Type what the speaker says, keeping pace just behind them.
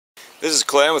This is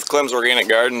Clem with Clem's Organic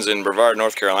Gardens in Brevard,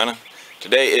 North Carolina.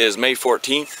 Today is May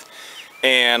 14th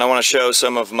and I want to show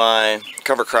some of my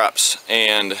cover crops,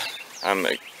 and I'm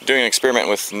doing an experiment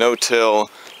with no-till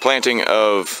planting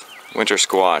of winter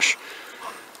squash.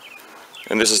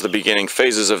 And this is the beginning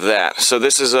phases of that. So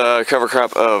this is a cover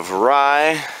crop of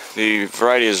rye. The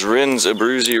variety is Rins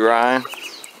Abruzzi rye,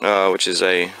 which is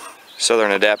a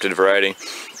southern adapted variety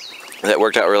that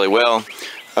worked out really well.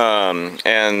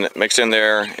 And mixed in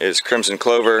there is crimson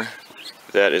clover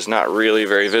that is not really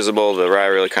very visible. The rye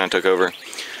really kind of took over.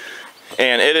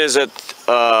 And it is at,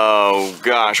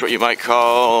 what you might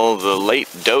call the late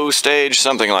dough stage,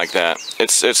 something like that.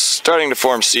 It's starting to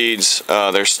form seeds.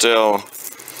 They're still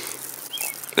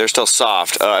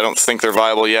soft. I don't think they're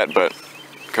viable yet, but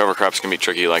cover crops can be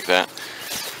tricky like that.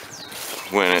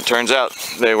 When it turns out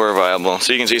they were viable.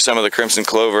 So you can see some of the crimson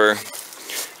clover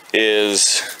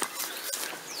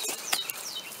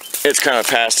it's kind of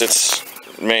past its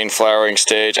main flowering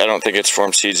stage. I don't think it's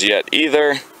formed seeds yet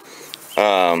either.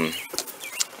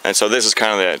 And so this is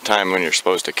kind of the time when you're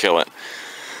supposed to kill it.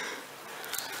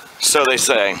 So they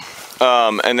say.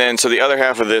 And then so the other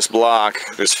half of this block,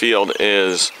 this field,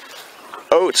 is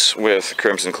oats with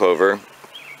crimson clover.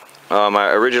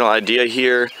 My original idea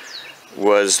here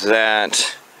was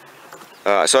that,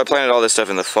 so I planted all this stuff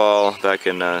in the fall, back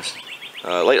in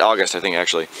late August, I think,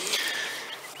 actually.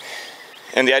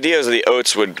 And the idea is that the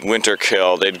oats would winter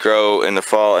kill. They'd grow in the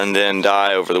fall and then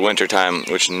die over the winter time,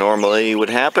 which normally would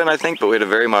happen, I think, but we had a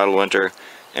very mild winter,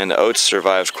 and the oats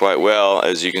survived quite well,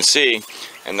 as you can see,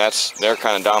 and they're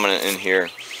kind of dominant in here.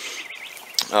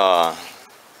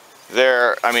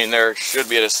 They're should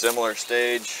be at a similar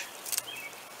stage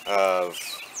of,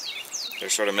 they're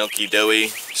sort of milky, doughy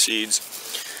seeds.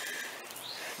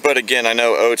 But again, I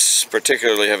know oats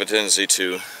particularly have a tendency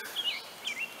to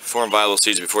form viable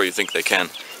seeds before you think they can.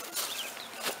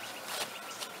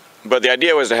 But the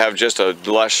idea was to have just a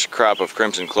lush crop of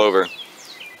crimson clover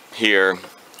here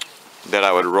that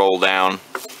I would roll down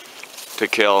to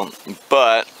kill.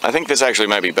 But I think this actually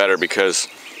might be better because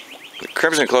the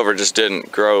crimson clover just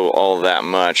didn't grow all that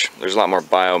much. There's a lot more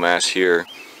biomass here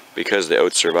because the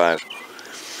oats survived.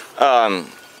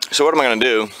 So what am I going to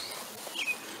do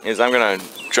is I'm going to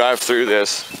drive through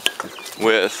this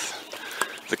with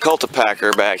the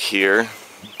cultipacker back here,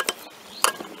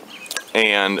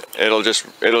 and it'll just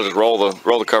roll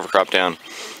the cover crop down.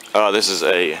 This is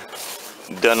a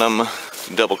Dunham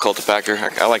double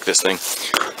cultipacker. I like this thing.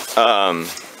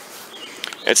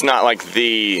 It's not like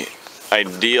the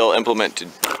ideal implement to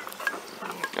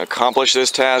accomplish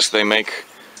this task. They make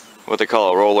what they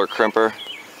call a roller crimper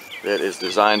that is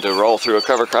designed to roll through a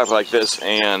cover crop like this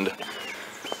and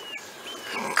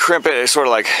crimp it. It's sort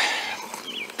of like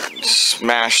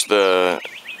smash the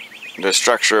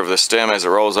structure of the stem as it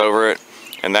rolls over it,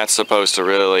 and that's supposed to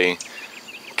really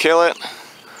kill it.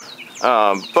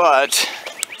 But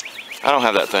I don't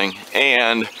have that thing,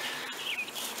 and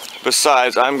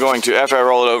besides, I'm going to, after I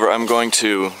roll it over, I'm going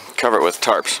to cover it with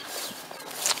tarps.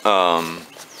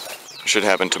 Should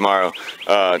happen tomorrow.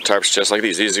 Tarps just like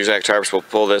these exact tarps will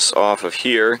pull this off of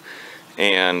here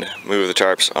and move the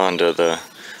tarps onto the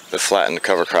flattened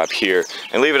cover crop here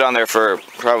and leave it on there for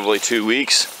probably 2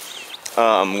 weeks,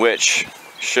 which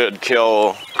should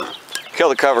kill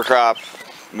the cover crop,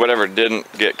 whatever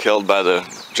didn't get killed by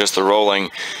just the rolling.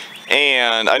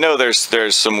 And I know there's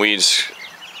some weeds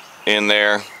in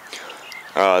there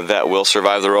that will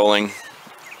survive the rolling,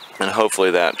 and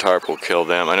hopefully that tarp will kill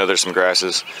them. I know there's some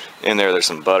grasses in there. There's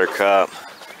some buttercup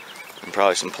and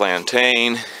probably some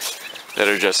plantain that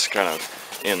are just kind of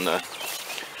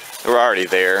they were already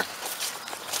there.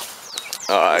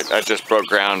 I just broke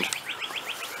ground,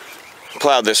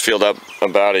 plowed this field up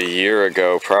about a year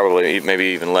ago, probably, maybe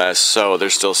even less, so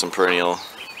there's still some perennial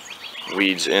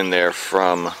weeds in there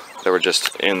that were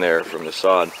just in there from the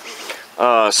sod.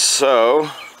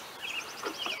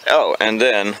 And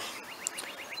then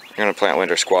I'm going to plant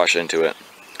winter squash into it,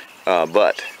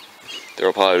 but there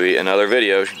will probably be another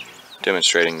video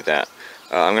demonstrating that.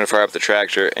 I'm going to fire up the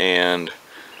tractor and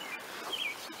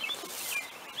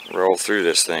roll through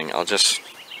this thing. I'll just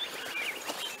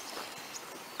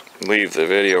leave the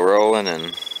video rolling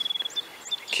and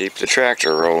keep the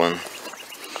tractor rolling.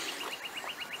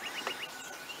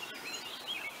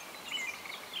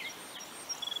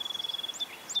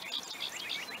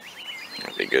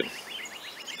 That'd be good.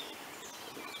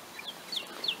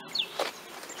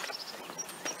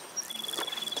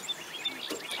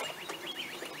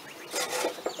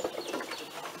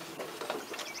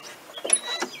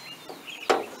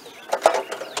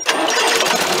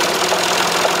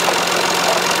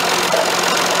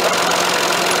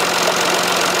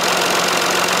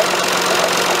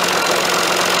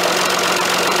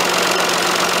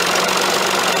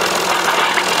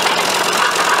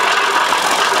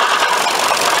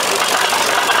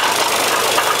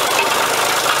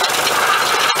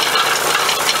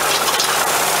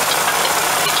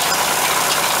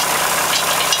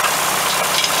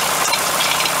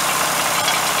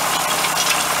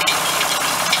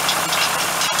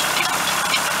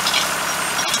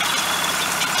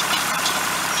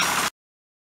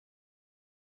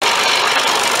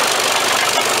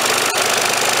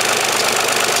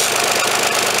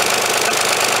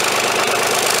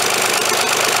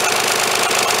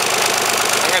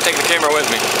 camera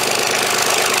with me.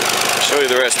 Show you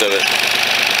the rest of it.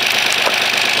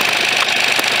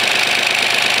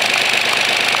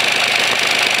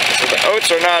 So the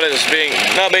oats are not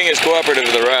being as cooperative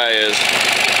as the rye is,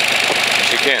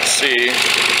 which you can't see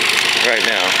right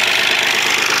now.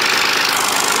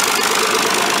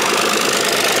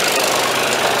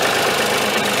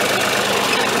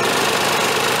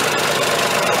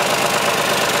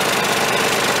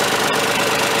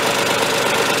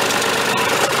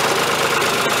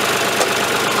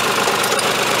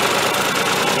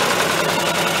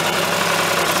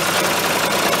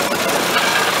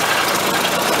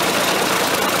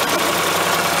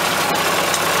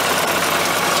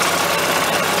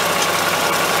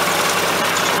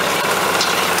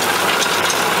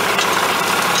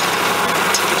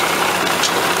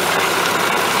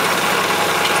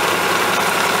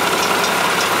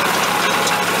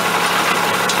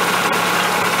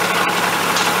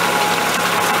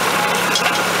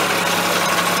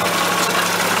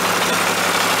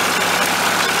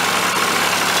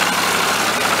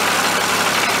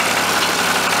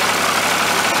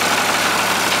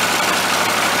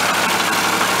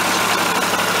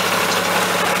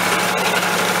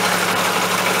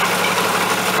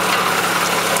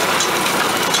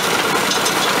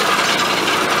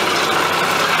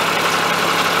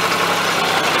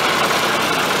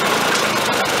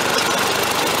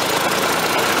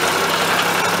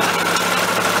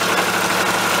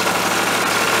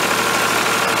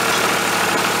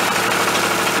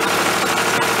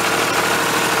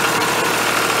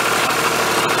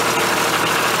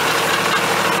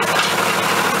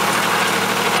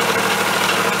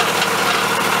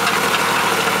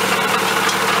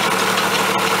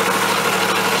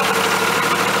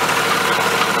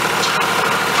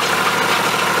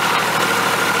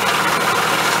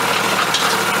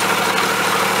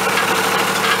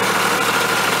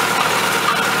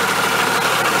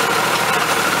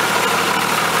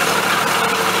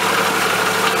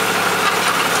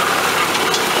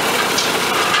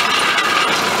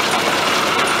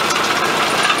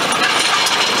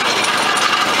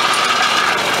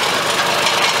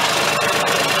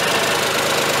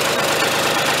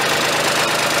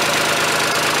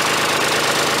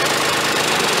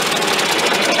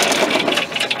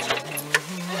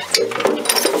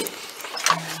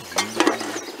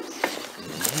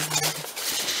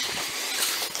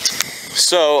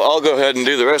 So I'll go ahead and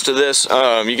do the rest of this.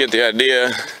 You get the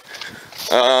idea.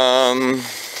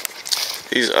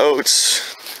 These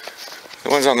oats, the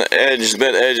ones on the edge, the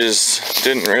bed edges,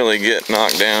 didn't really get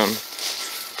knocked down.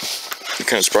 It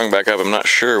kind of sprung back up. I'm not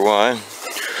sure why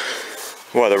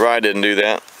the rye didn't do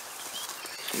that,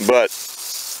 but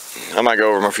I might go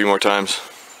over them a few more times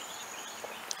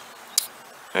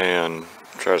and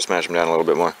try to smash them down a little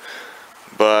bit more.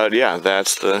 But yeah,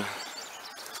 that's the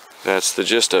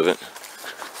gist of it.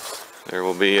 There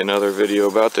will be another video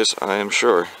about this, I am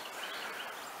sure.